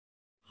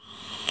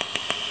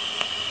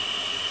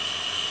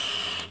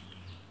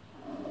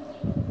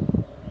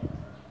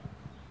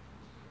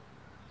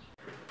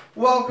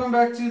Welcome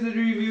back to the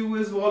review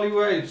with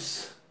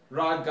WalliyVapes.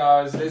 Right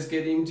guys, let's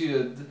get into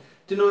it.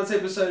 Tonight's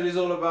episode is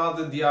all about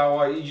the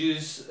DIY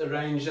Ejuice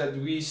range that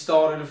we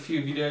started a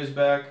few videos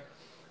back.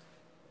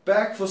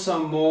 Back for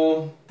some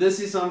more. This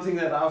is something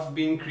that I've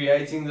been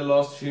creating the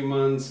last few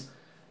months.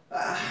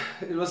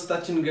 It was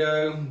touch and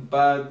go,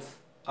 but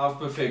I've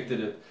perfected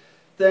it.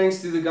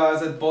 Thanks to the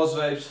guys at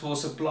WalliyVapes for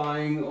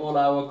supplying all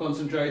our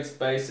concentrates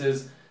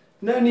bases.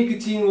 No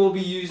nicotine will be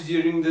used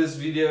during this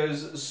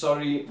videos,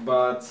 sorry,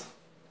 but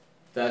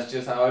that's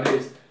just how it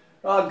is.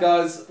 Right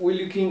guys,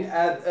 we're looking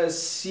at a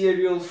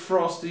cereal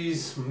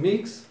Frosties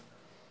mix.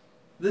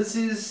 This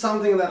is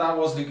something that I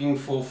was looking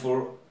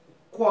for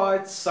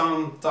quite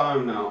some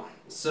time now.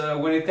 So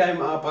when it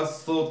came up, I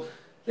thought,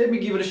 let me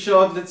give it a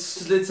shot,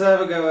 let's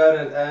have a go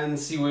at it and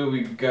see where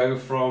we go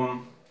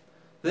from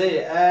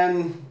there,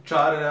 and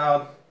tried it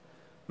out.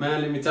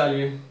 Man, let me tell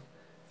you,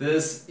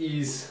 this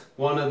is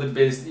one of the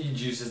best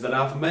e-juices that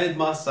I've made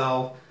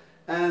myself,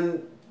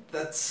 and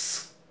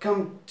that's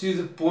come to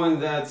the point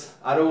that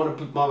I don't want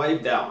to put my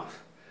vape down.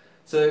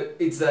 So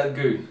it's that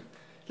good.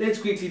 Let's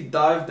quickly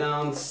dive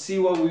down, see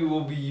what we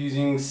will be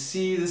using,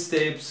 see the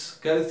steps,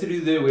 go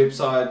through their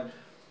website,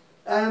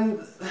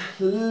 and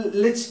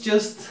let's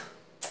just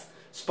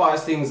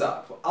spice things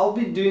up. I'll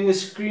be doing a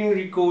screen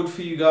record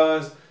for you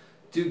guys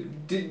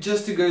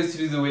just to go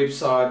through the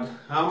website,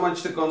 how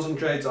much the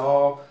concentrates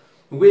are,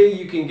 where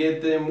you can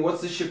get them,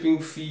 what's the shipping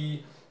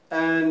fee,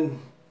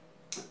 and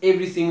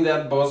everything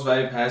that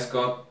WalliyVapes has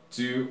got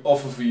to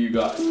offer for you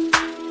guys.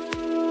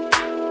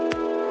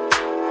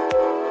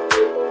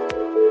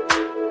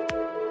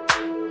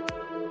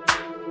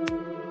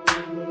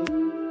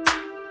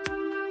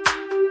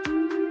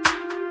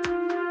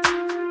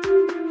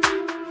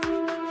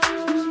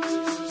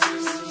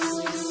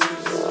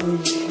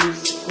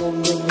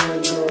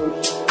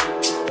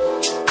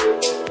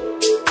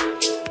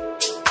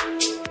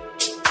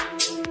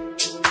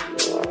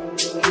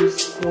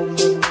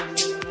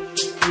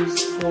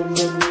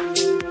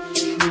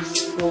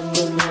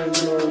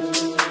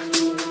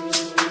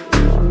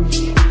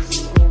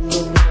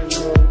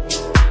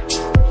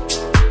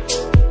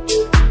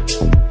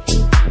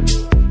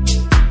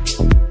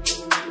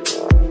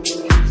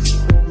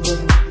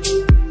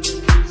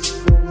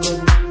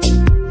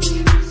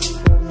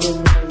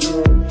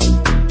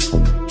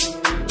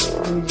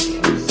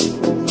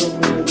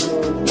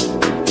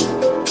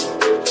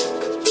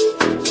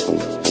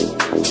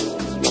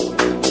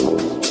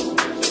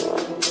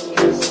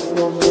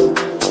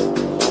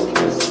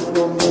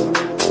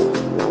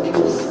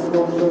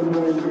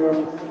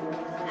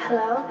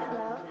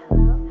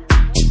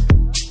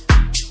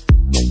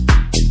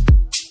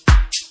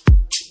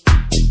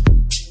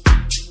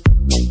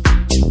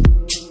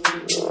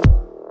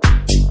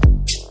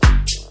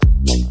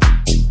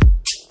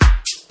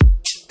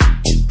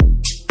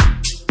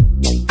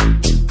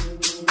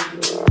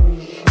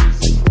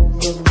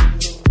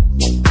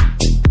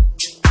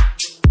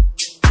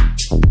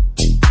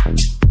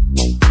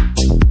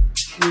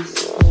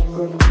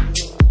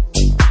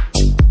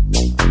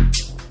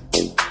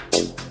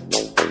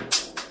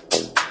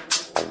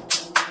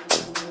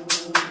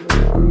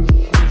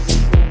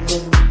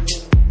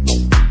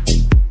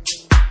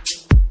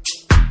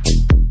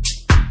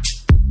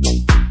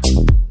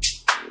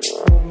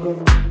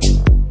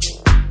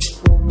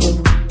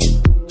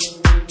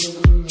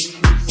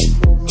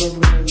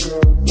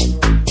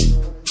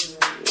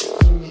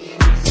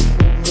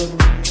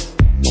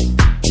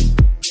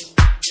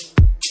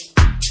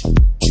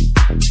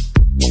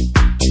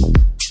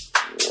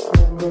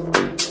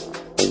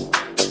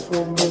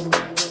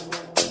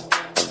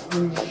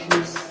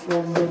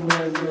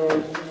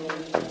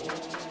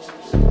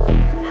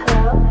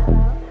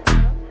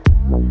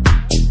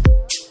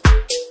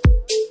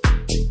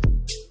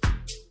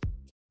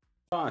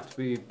 Right,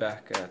 we're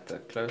back at the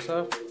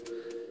close-up.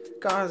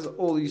 Guys,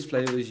 all these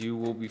flavors you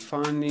will be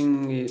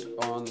finding it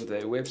on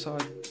their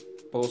website,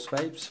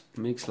 WalliyVapes,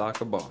 mix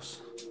like a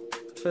boss.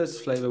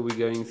 First flavor we're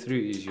going through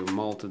is your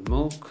malted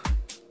milk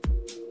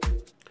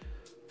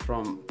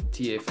from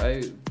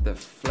TFA, the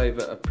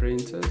Flavor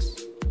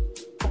Apprentice.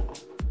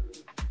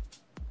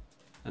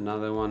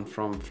 Another one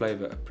from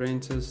Flavor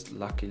Apprentice,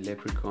 Lucky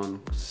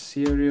Leprechaun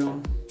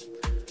cereal.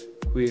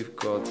 We've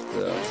got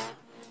the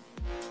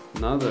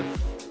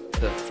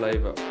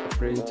Flavor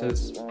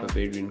Apprentice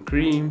Bavarian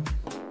cream.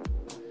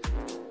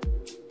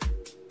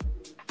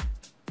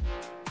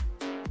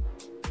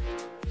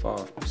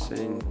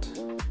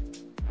 %.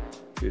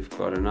 We've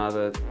got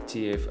another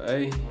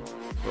TFA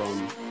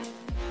from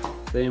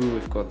them.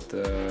 We've got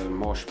the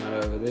marshmallow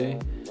over there.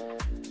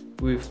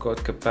 We've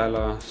got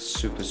Capella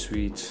super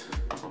sweet.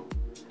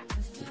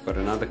 We've got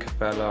another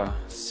Capella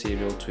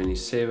cereal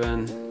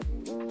 27.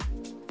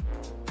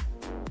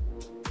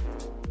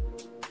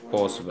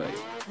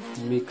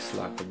 WalliyVapes, mix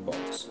like a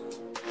boss.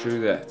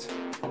 True that.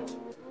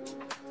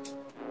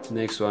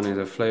 Next one is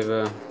a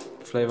flavor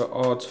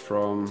arts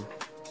from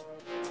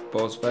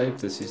WalliyVapes.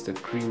 This is the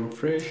cream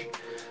fresh.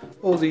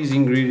 All these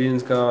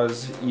ingredients,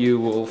 guys, you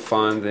will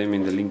find them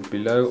in the link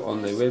below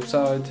on their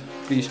website.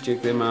 Please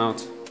check them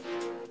out.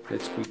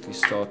 let's quickly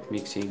start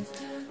mixing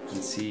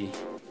and see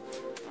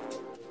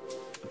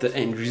the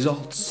end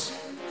results.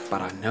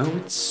 But I know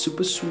it's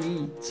super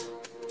sweet.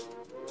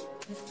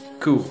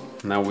 Cool,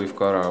 now we've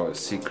got our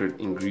secret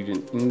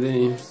ingredient in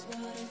there.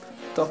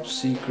 Top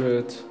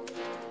secret.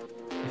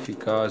 If you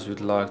guys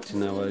would like to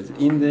know what is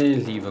in there,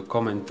 leave a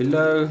comment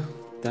below.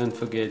 Don't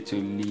forget to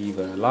leave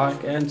a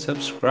like and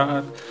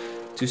subscribe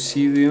to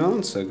see the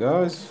answer,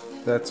 guys.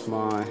 That's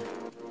my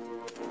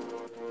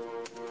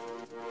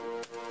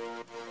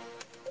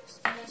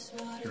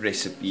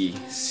recipe,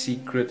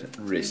 secret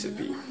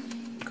recipe.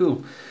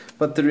 Cool,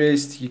 but the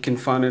rest you can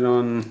find it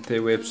on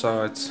their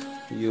websites.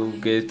 You'll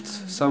get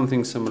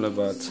something similar,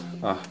 but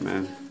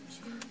man,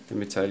 let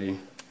me tell you,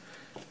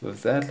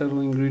 with that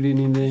little ingredient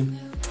in there,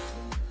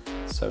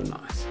 so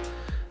nice.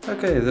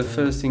 Okay, the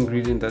first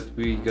ingredient that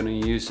we're gonna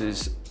use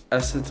is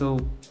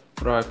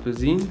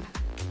acetylpropyzine.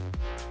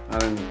 I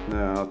don't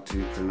know how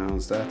to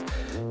pronounce that,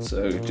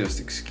 so just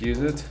excuse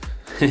it.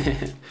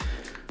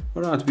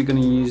 Alright, we're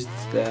gonna use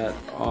that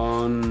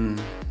on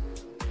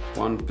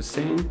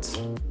 1%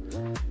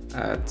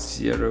 at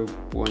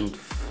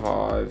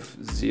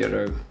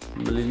 0.50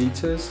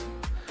 milliliters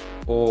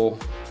or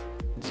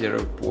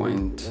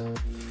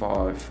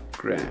 0.5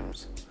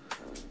 grams.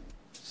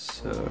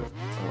 So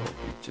I'll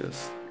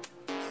just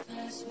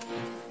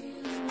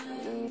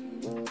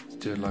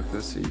do it like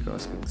this so you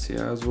guys can see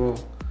as well.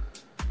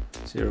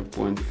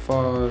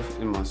 0.5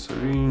 in my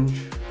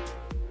syringe.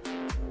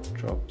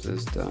 Drop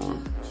this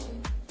down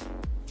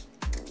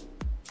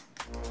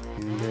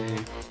in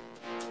there.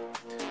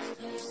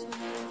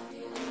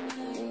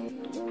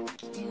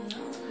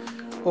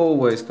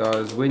 Always,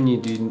 guys, when you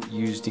do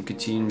use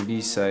nicotine,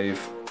 be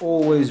safe.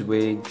 Always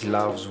wear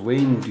gloves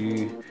when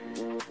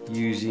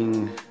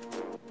using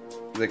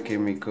the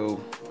chemical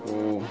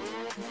or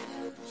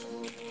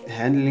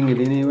handling it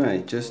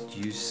anyway. Just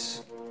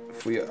use,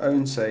 for your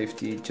own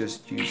safety,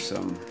 just use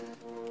some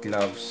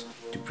gloves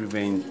to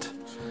prevent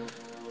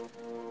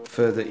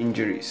further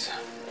injuries.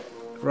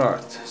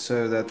 Right,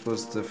 so that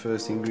was the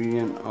first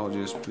ingredient. I'll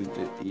just put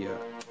it here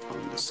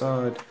on the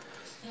side.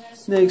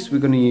 Next, we're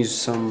going to use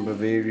some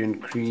Bavarian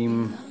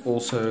cream,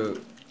 also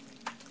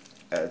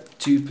at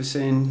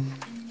 2%.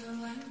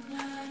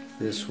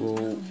 This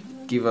will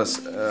give us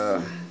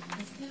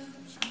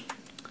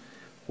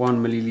 1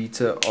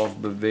 milliliter of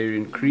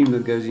Bavarian cream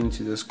that goes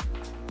into this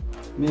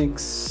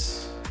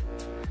mix.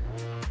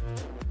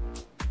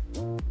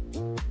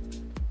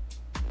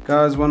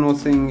 Guys, one more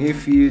thing,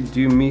 if you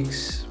do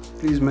mix,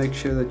 please make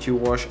sure that you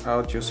wash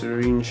out your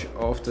syringe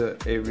after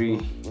every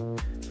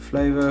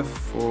flavor,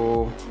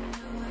 for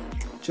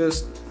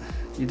just,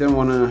 you don't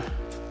want to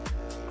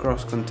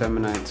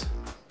cross-contaminate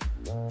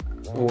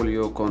all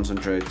your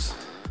concentrates.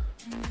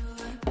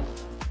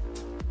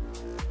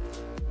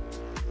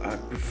 I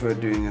prefer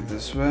doing it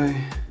this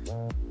way,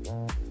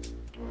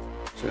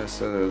 just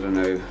so that I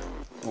know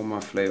all my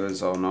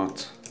flavors are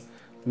not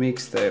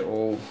mixed, they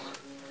all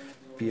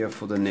appear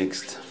for the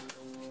next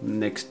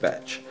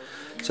batch.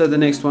 So the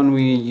next one,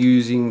 we're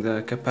using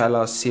the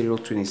Capella Serial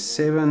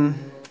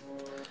 27.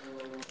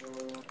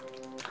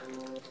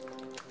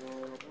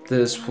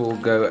 This will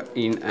go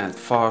in at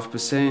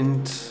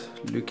 5%,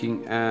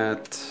 looking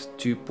at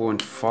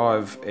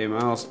 2.5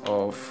 ml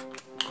of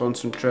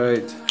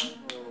concentrate.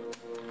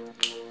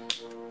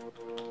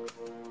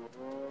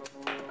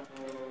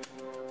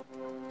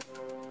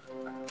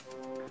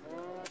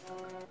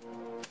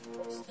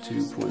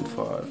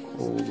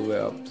 All the way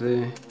up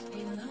there.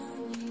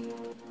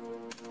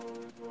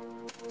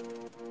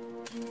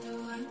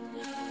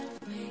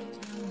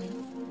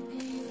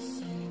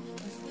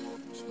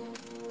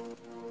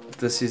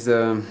 This is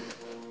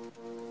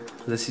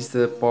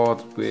the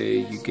part where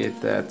you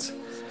get that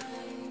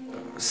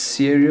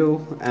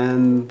cereal,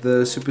 and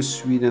the super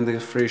sweet and the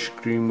fresh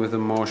cream with the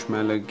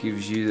marshmallow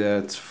gives you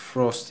that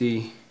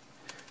frosty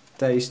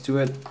taste to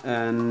it,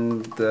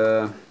 and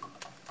the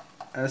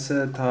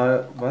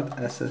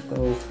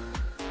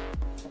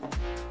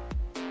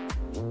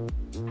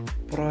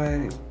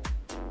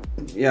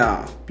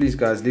yeah, please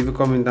guys, leave a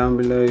comment down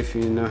below if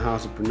you know how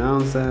to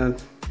pronounce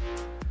that.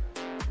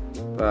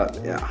 But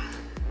yeah,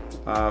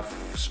 I've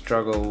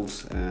struggled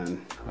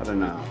and I don't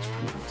know how to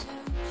pronounce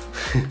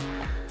it.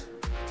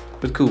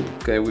 But cool.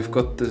 Okay, we've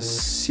got the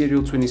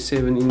Serial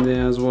 27 in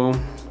there as well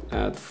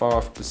at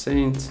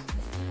 5%.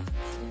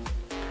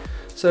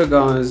 So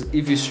guys,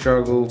 if you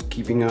struggle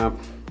keeping up,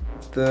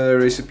 the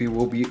recipe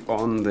will be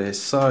on their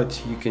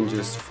site. You can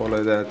just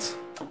follow that.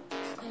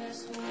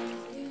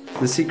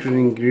 The secret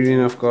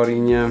ingredient I've got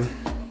in here,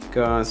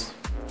 guys,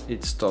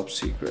 it's top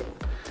secret.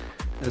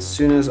 As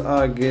soon as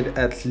I get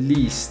at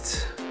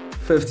least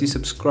 50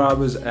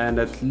 subscribers and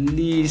at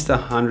least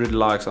 100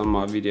 likes on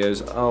my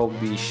videos, I'll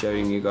be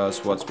showing you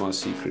guys what's my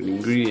secret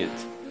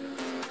ingredient.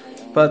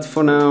 But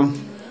for now,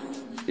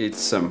 it's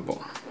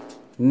simple.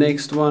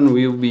 Next one,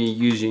 we'll be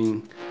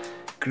using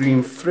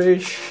cream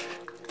fresh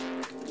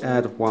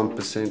at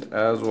 1%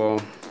 as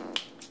well.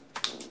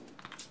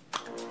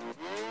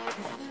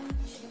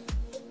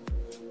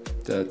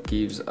 That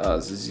gives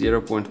us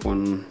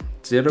 0.5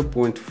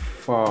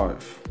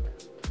 0.5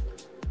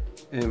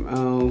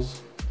 ml.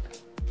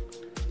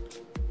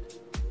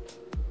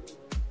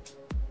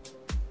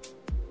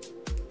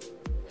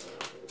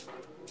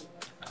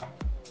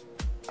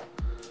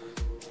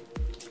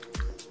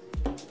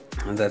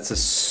 And that's a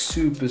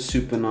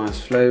super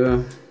nice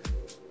flavor.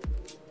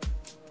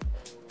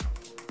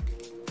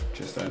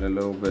 Just add a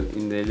little bit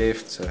in there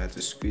left, so I had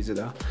to squeeze it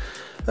out.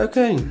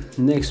 Okay,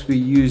 next we're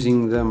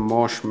using the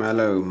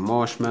marshmallow.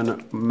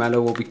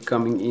 Marshmallow will be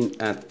coming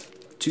in at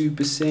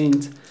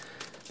 2%.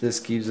 This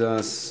gives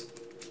us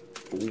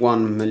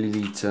 1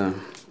 milliliter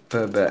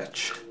per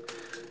batch.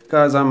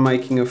 Guys, I'm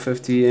making a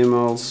 50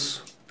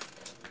 ml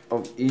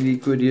of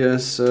e-liquid here,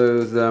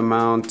 so the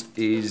amount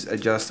is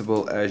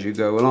adjustable as you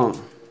go along.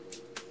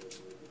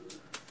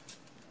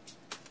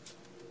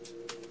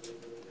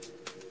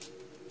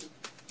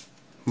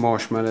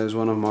 Marshmallow is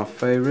one of my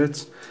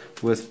favorites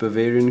with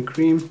Bavarian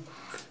cream.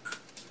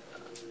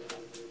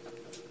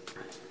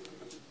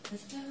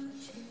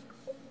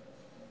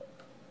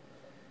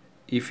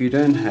 If you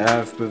don't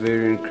have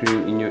Bavarian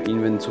cream in your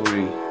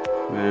inventory,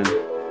 man,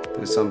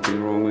 there's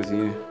something wrong with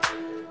you,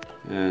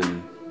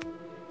 and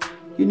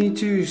you need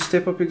to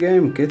step up your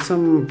game. Get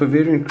some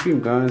Bavarian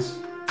cream, guys.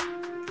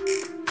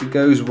 It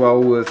goes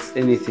well with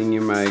anything you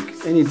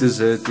make, any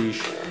dessert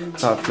dish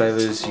type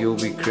flavors you'll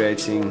be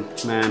creating.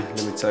 Man,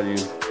 let me tell you,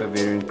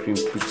 Bavarian cream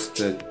puts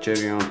the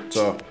cherry on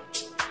top.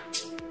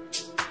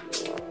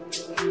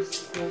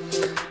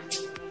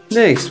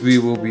 Next we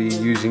will be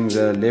using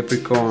the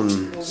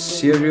leprechaun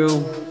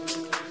cereal,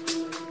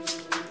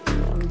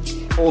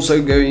 also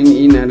going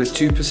in at a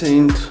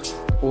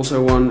 2%,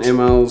 also 1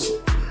 ml.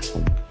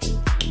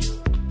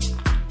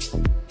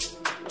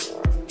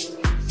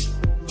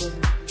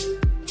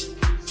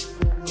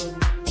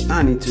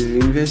 I need to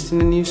invest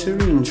in a new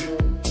syringe.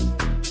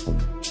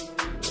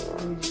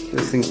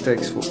 This thing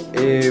takes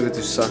forever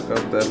to suck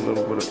up that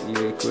little bit of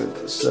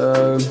e-liquid.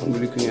 So we're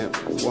looking at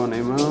 1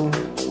 ml.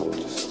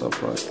 Just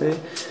stop right there.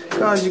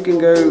 Guys, you can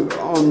go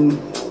on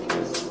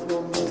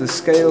the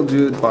scale,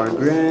 do it by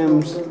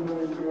grams,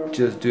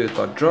 just do it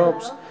by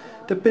drops,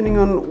 depending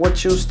on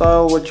what's your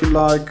style, what you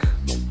like.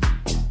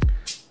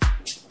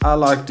 I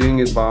like doing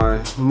it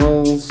by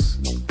mils.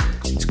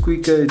 It's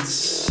quicker,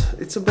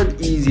 it's a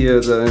bit easier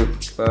though,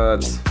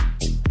 but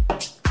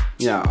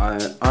yeah,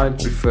 I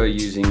prefer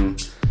using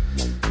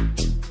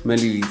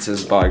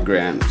milliliters by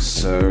grams.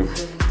 So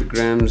the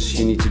grams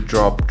you need to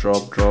drop,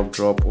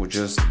 or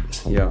just,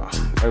 yeah,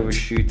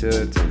 overshoot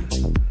it,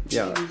 and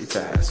yeah, it's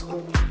a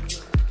hassle.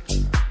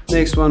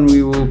 Next one,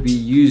 we will be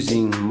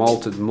using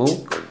malted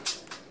milk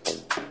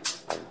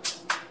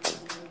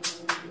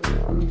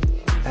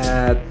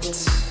at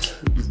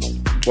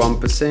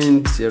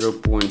 1%,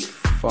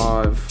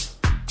 0.5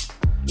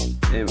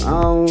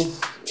 ml.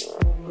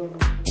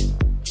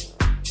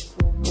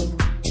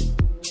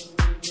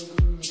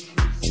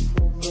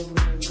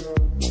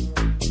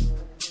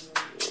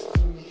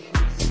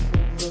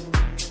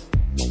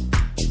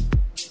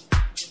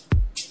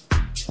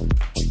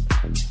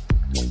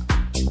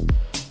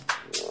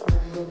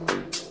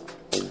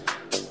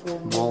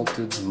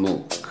 Malted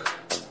milk.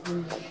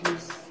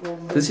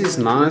 This is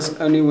nice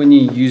only when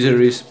you use a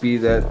recipe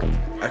that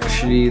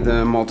actually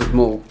the malted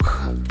milk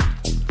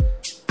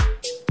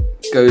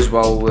goes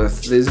well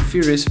with. There's a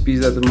few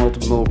recipes that the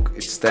malted milk,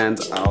 it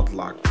stands out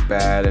like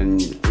bad,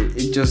 and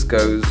it just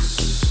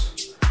goes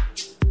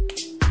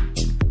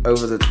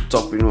over the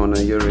top in one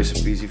of your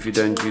recipes if you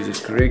don't use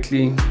it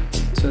correctly.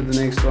 So the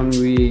next one,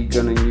 we're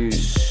gonna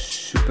use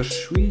Super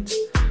Sweet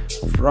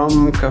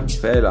from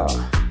Capella.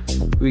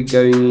 We're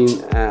going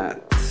in at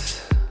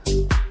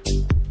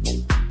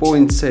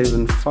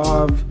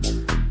 0.75.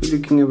 We're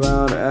looking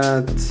about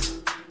at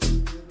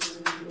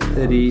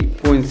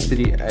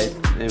 30.38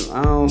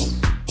 ml.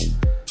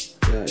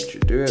 That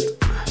should do it.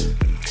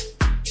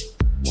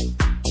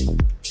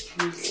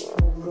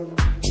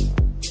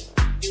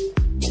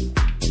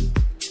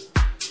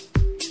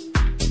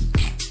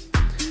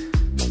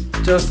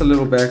 Just a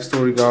little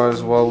backstory,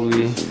 guys, while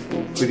we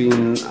put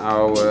in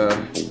our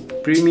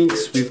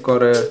premix. We've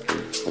got a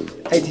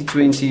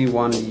 80/20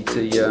 1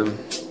 liter here.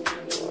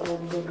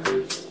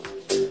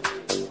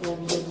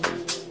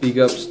 Big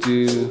ups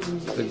to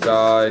the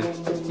guy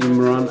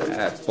Imran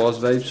at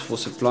WalliyVapes for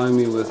supplying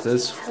me with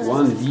this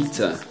 1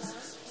 liter.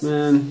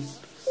 Man,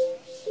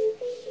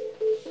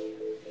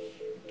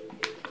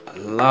 I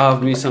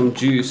love me some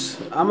juice.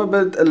 I'm a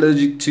bit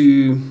allergic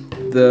to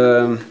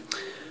the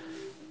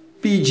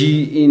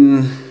PG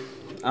in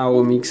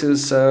our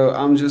mixers, so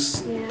I'm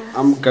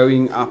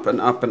going up and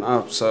up and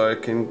up so I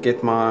can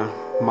get my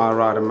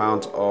right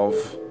amount of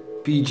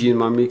PG in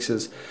my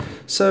mixers.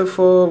 So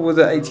far with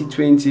the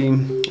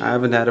 80/20, I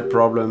haven't had a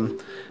problem.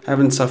 I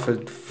haven't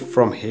suffered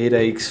from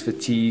headaches,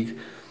 fatigue,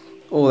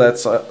 all that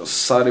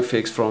side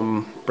effects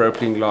from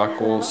propylene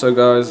glycol. So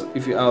guys,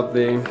 if you're out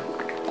there,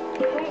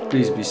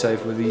 please be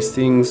safe with these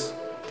things.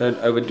 Don't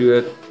overdo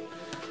it.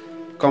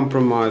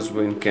 Compromise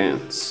when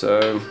can.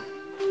 So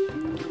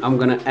I'm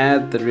gonna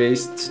add the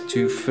rest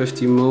to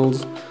 50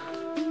 mils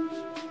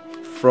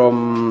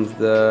from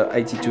the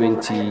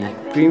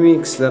 80/20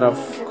 premix that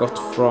I've got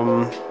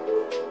from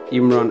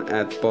Imran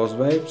at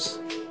WalliyVapes.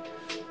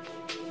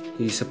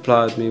 He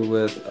supplied me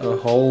with a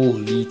whole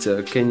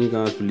liter. Can you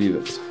guys believe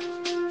it?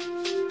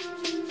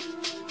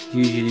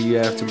 Usually you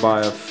have to buy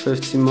a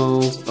 50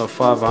 mils or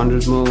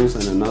 500 mils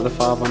and another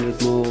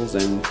 500 mils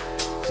and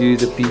do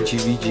the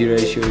PG/VG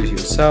ratios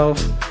yourself,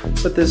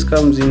 but this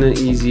comes in an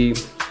easy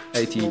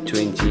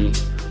 80/20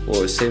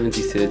 or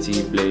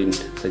 70/30 blend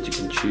that you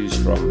can choose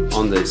from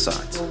on their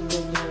site.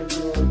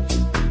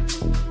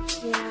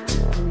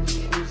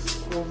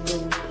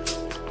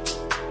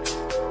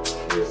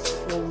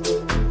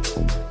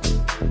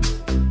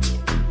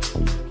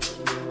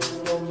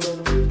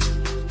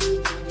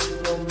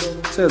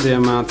 So the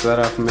amount that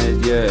I've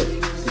made here,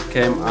 it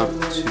came up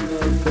to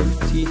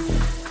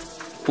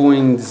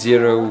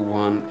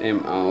 50.01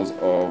 ml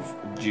of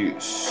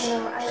juice.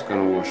 Just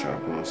gonna wash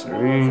out my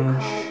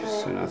syringe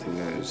so nothing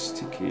goes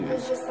sticky.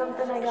 It's just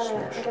something I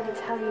gotta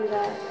tell you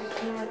that I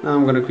can't. Now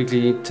I'm gonna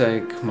quickly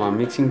take my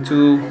mixing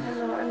tool. I don't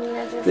know, I mean,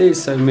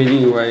 There's so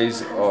many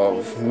ways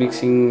of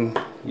mixing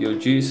your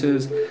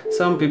juices.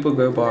 Some people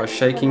go by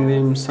shaking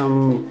them,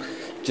 some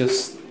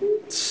just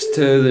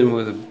stir them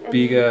with a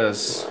big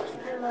ass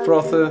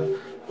frother.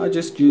 I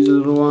just use a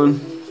little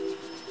one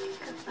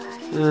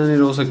and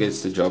it also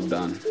gets the job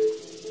done.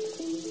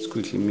 Let's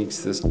quickly mix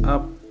this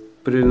up,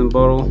 put it in the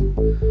bottle,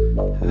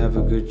 have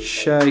a good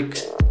shake,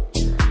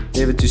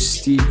 leave it to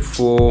steep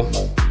for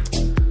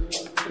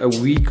a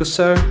week or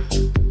so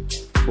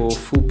for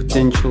full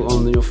potential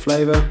on your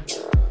flavor.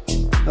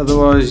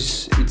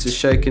 Otherwise it's a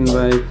shake and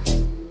bake.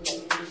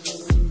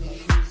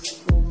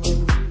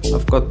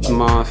 I've got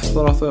my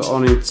frother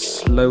on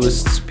its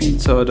lowest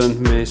speed so I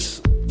don't mess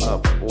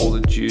up all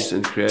the juice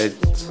and create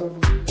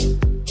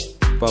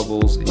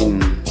bubbles in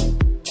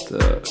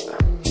the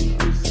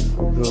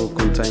little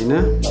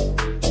container.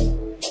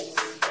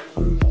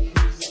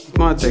 It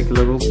might take a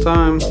little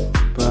time,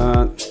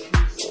 but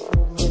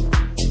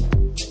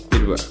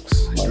it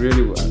works. It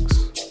really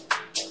works.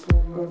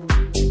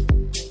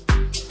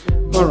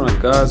 Alright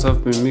guys,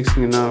 I've been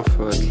mixing it now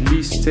for at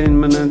least 10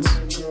 minutes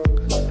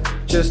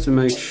just to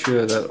make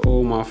sure that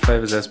all my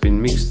flavors has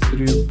been mixed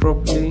through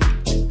properly.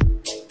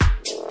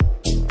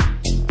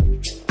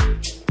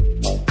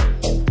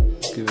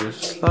 Give it a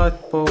slight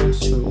pulse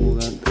so all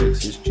that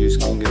excess juice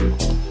can go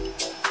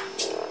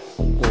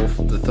off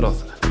the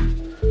frother.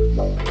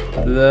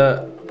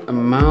 The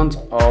amount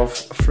of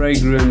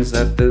fragrance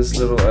that this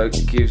little oak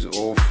gives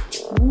off,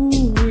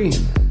 woo-wee.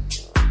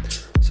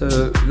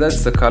 So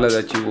that's the color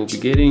that you will be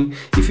getting.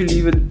 If you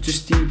leave it to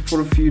steep for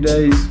a few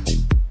days,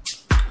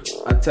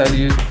 I tell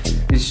you,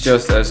 it's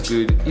just as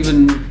good,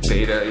 even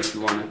better if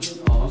you want to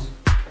ask.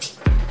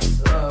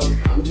 So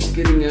I'm just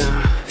getting a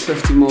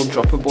 50 ml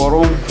dropper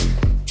bottle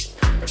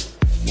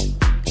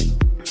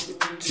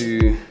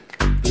to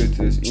put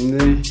this in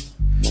there.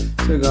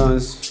 So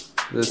guys,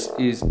 this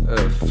is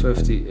a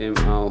 50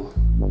 ml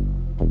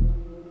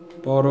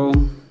bottle.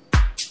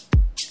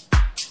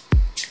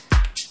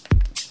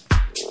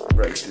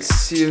 Break the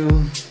seal,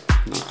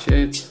 not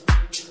yet.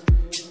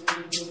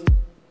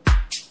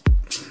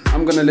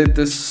 I'm gonna let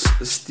this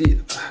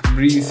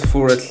breathe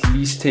for at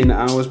least 10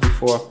 hours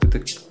before I put the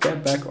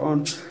cap back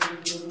on.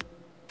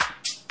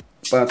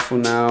 But for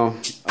now,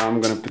 I'm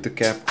gonna put the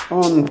cap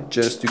on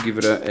just to give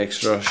it an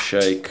extra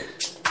shake.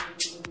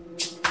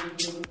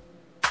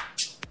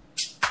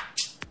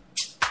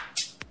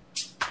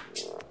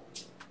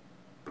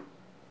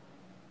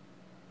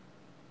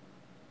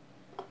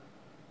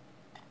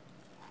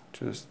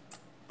 Just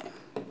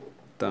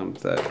dump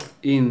that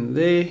in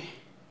there.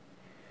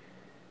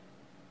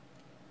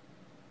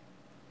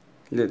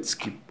 Let's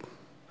skip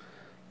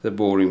the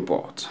boring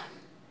part.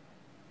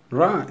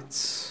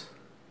 Right.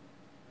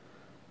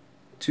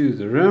 To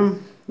the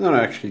rim. Not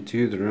actually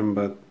to the rim,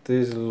 but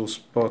there's a little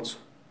spot.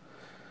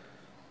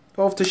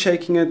 After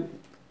shaking it,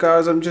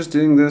 guys, I'm just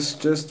doing this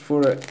just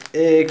for an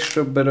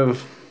extra bit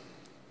of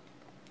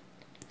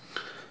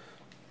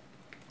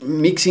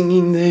mixing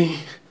in there.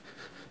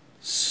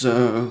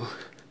 So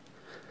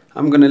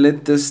I'm gonna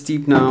let this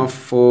steep now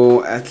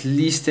for at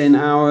least 10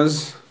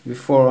 hours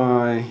before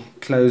I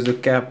close the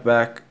cap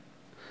back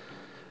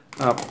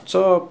up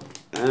top.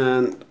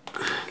 And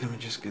let me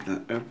just get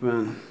that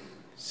open.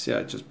 See,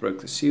 I just broke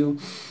the seal.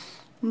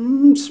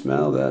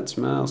 Smell that,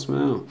 smell.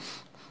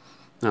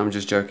 No, I'm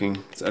just joking.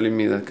 It's only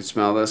me that could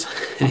smell this.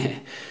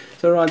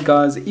 So right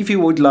guys, if you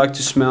would like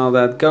to smell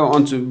that, go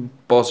onto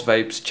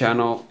WalliyVapes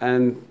channel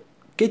and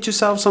get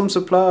yourself some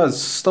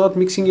supplies. Start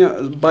mixing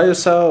by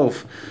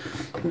yourself.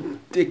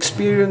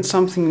 Experience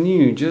something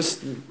new.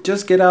 Just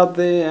get out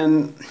there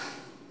and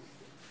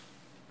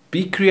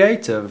be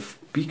creative.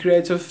 Be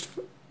creative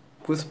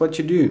with what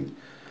you do.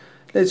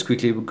 Let's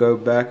quickly go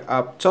back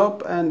up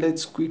top and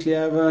let's quickly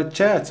have a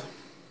chat.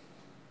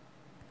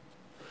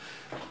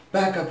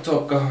 Back up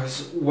top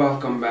guys,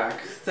 welcome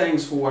back.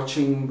 Thanks for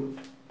watching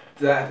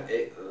that.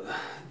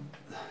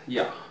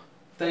 Yeah,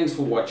 thanks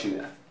for watching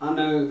that. I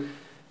know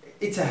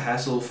it's a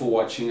hassle for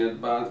watching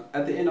it, but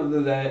at the end of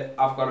the day,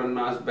 I've got a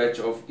nice batch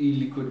of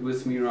e-liquid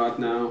with me right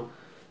now.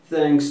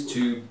 Thanks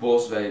to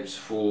WalliyVapes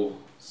for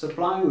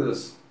supplying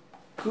this.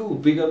 Cool,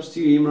 big ups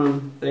to you,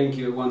 Imran. Thank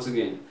you once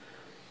again.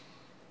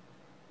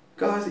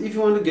 Guys, if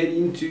you want to get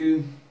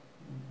into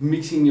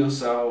mixing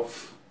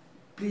yourself,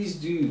 please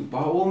do.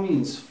 By all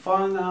means,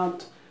 find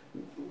out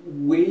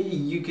where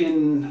you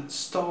can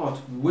start.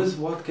 With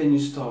what can you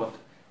start?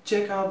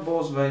 Check out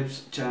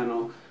WalliyVapes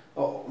channel.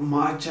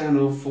 My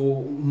channel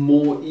for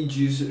more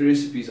Ejuice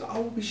recipes. I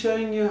will be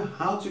showing you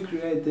how to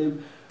create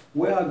them,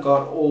 where I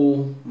got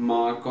all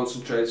my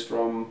concentrates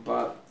from,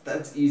 but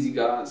that's easy,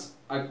 guys.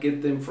 I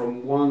get them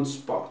from one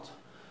spot.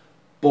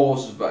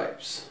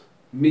 WalliyVapes.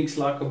 Mix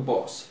like a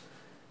boss.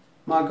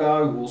 My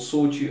guy will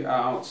sort you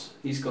out.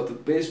 He's got the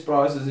best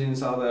prices in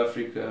South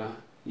Africa.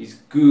 He's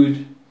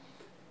good.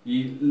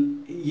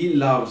 He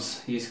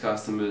loves his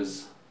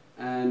customers.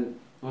 And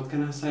what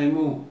can I say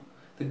more?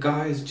 The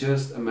guy is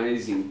just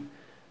amazing.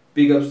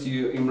 Big ups to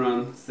you,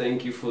 Imran.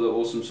 Thank you for the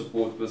awesome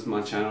support with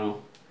my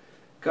channel.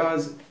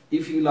 Guys,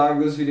 if you like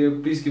this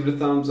video, please give it a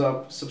thumbs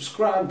up.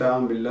 Subscribe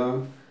down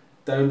below.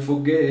 Don't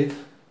forget,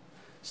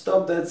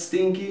 stop that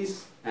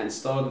stinkies and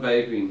start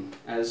vaping.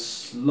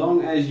 As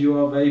long as you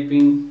are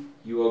vaping,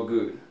 you are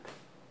good.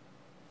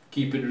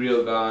 Keep it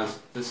real, guys.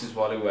 This is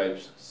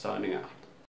WalliyVapes signing out.